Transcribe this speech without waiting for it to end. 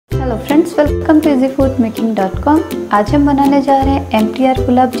Hello friends, welcome to easyfoodmaking.com। आज हम बनाने जा रहे हैं MTR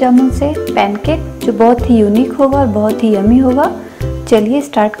गुलाब जामुन से पैनकेक, जो बहुत ही यूनिक होगा और बहुत ही यमी होगा। चलिए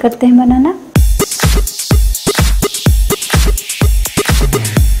स्टार्ट करते हैं बनाना।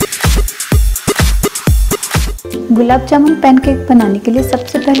 गुलाब जामुन पैनकेक बनाने के लिए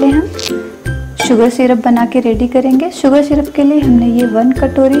सबसे पहले हम शुगर सिरप बना के रेडी करेंगे। शुगर सिरप के लिए हमने ये 1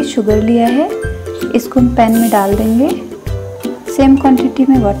 कटोरी शुगर लिया है। इसको हम पैन में डाल देंगे। सेम क्वांटिटी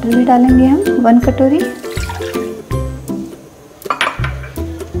में वाटर भी डालेंगे हम 1 कटोरी।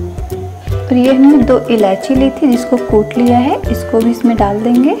 और ये हमने 2 इलायची ली थी जिसको कूट लिया है, इसको भी इसमें डाल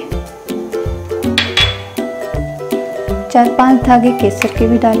देंगे। 4-5 धागे केसर के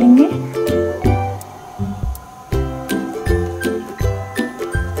भी डालेंगे।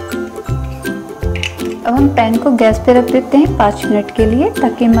 अब हम पैन को गैस पे रख देते हैं 5 मिनट के लिए,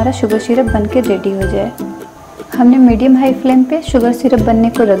 ताकि हमारा शुगर सिरप बन के रेडी हो जाए। हमने मीडियम हाई फ्लेम पे शुगर सिरप बनने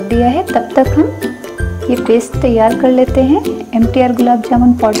को रख दिया है। तब तक हम ये पेस्ट तैयार कर लेते हैं। MTR गुलाब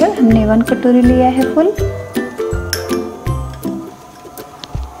जामुन पाउडर हमने 1 कटोरी लिया है फुल।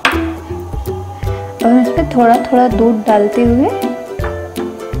 और इसमें थोड़ा थोड़ा दूध डालते हुए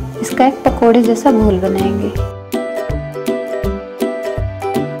इसका एक पकोड़े जैसा घोल बनाएंगे।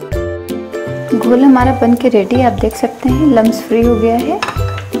 घोल हमारा बन के रेडी, आप देख सकते हैं लम्स फ्री हो गया है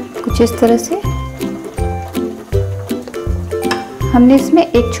कुछ इस तरह से। हमने इसमें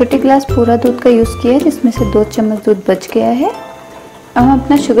 1 छोटी गिलास पूरा दूध का यूज़ किया है, जिसमें से 2 चम्मच दूध बच गया है। अब हम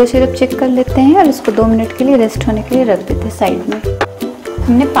अपना शुगर सिरप चेक कर लेते हैं और इसको 2 मिनट के लिए रेस्ट होने के लिए रख देते हैं साइड में।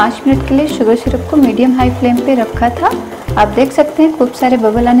 हमने 5 मिनट के लिए शुगर सिरप को मीडियम हाई फ्लेम पे रखा था। आप देख सकते हैं खूब सारे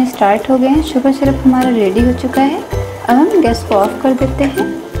बबल आने स्टार्ट हो गए हैं। शुगर सिरप हमारा रेडी हो चुका है। अब हम गैस को ऑफ कर देते हैं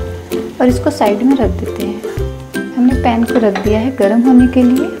और इसको साइड में रख देते हैं। हमने पैन को रख दिया है गर्म होने के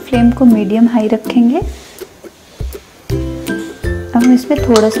लिए। फ्लेम को मीडियम हाई रखेंगे। अब हम इसमें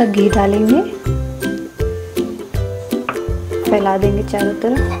थोड़ा सा घी डालेंगे, फैला देंगे चारों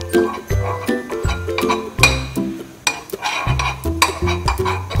तरफ।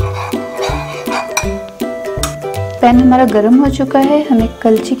 पैन हमारा गर्म हो चुका है। हम एक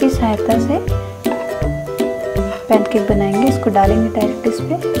कलछी की सहायता से पैनकेक बनाएंगे। इसको डालेंगे डायरेक्ट इस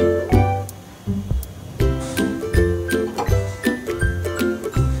पे।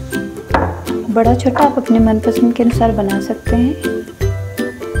 बड़ा छोटा आप अपने मनपसंद के अनुसार बना सकते हैं।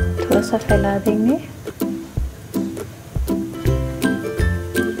 थोड़ा सा फैला देंगे।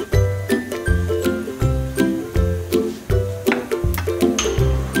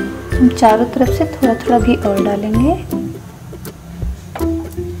 हम चारों तरफ से थोड़ा थोड़ा घी और डालेंगे।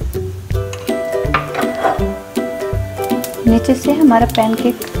 नीचे से हमारा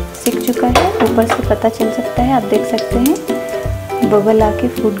पैनकेक सिक चुका है, ऊपर से पता चल सकता है, आप देख सकते हैं बबल आके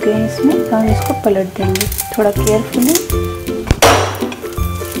फूट गए हैं इसमें। तो हम इसको पलट देंगे थोड़ा केयरफुली।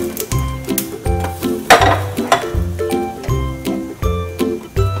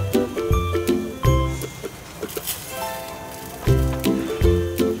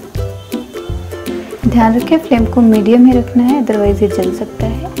 ध्यान रखें फ्लेम को मीडियम ही रखना है, अदरवाइज ये जल सकता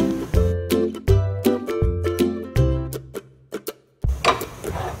है।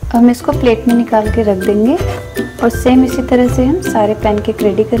 हम इसको प्लेट में निकाल के रख देंगे और सेम इसी तरह से हम सारे पैनकेक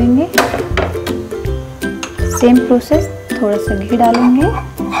रेडी करेंगे। सेम प्रोसेस, थोड़ा सा घी डालेंगे,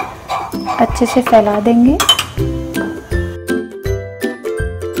 अच्छे से फैला देंगे।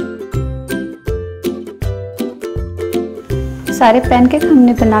 सारे पैनकेक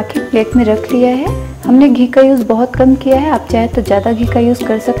हमने बना के प्लेट में रख लिया है। हमने घी का यूज़ बहुत कम किया है, आप चाहे तो ज़्यादा घी का यूज़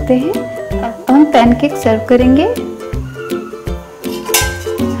कर सकते हैं। अब हम पैनकेक सर्व करेंगे।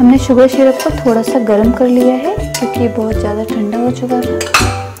 हमने शुगर सिरप को थोड़ा सा गर्म कर लिया है, क्योंकि ये बहुत ज़्यादा ठंडा हो चुका था।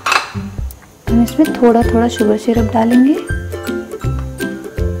 हम इसमें थोड़ा थोड़ा शुगर सिरप डालेंगे।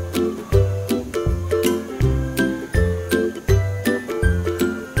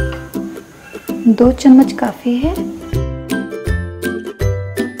 दो चम्मच काफ़ी है।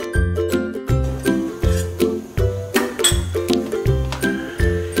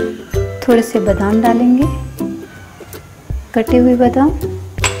 थोड़े से बादाम डालेंगे, कटे हुए बादाम,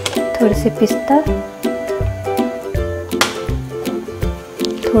 थोड़े से पिस्ता,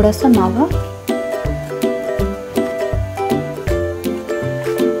 थोड़ा सा मावा,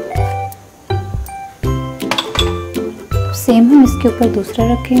 सेम हम इसके ऊपर दूसरा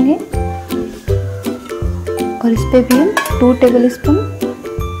रखेंगे और इस पे भी हम 2 टेबल स्पून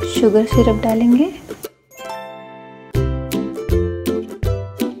शुगर सिरप डालेंगे।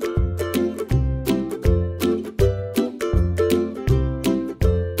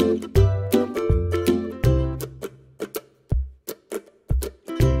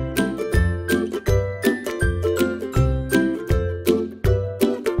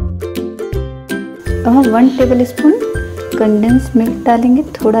 अब हम 1 टेबल स्पून कंडेंस मिल्क डालेंगे,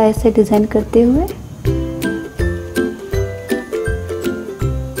 थोड़ा ऐसे डिज़ाइन करते हुए।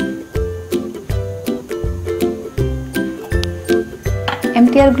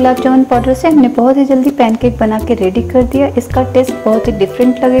 MTR गुलाब जामुन पाउडर से हमने बहुत ही जल्दी पैनकेक बना के रेडी कर दिया। इसका टेस्ट बहुत ही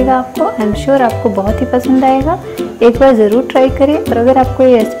डिफरेंट लगेगा आपको। आई एम श्योर आपको बहुत ही पसंद आएगा। एक बार ज़रूर ट्राई करें और अगर आपको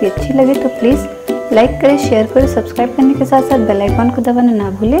ये रेसिपी अच्छी लगे तो प्लीज़ लाइक करें, शेयर करें, सब्सक्राइब करने के साथ साथ बेल आइकन को दबाना ना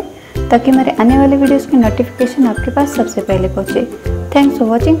भूलें ताकि मेरे आने वाले वीडियोज़ की नोटिफिकेशन आपके पास सबसे पहले पहुँचे। Thanks for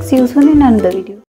watching. C you soon in another video.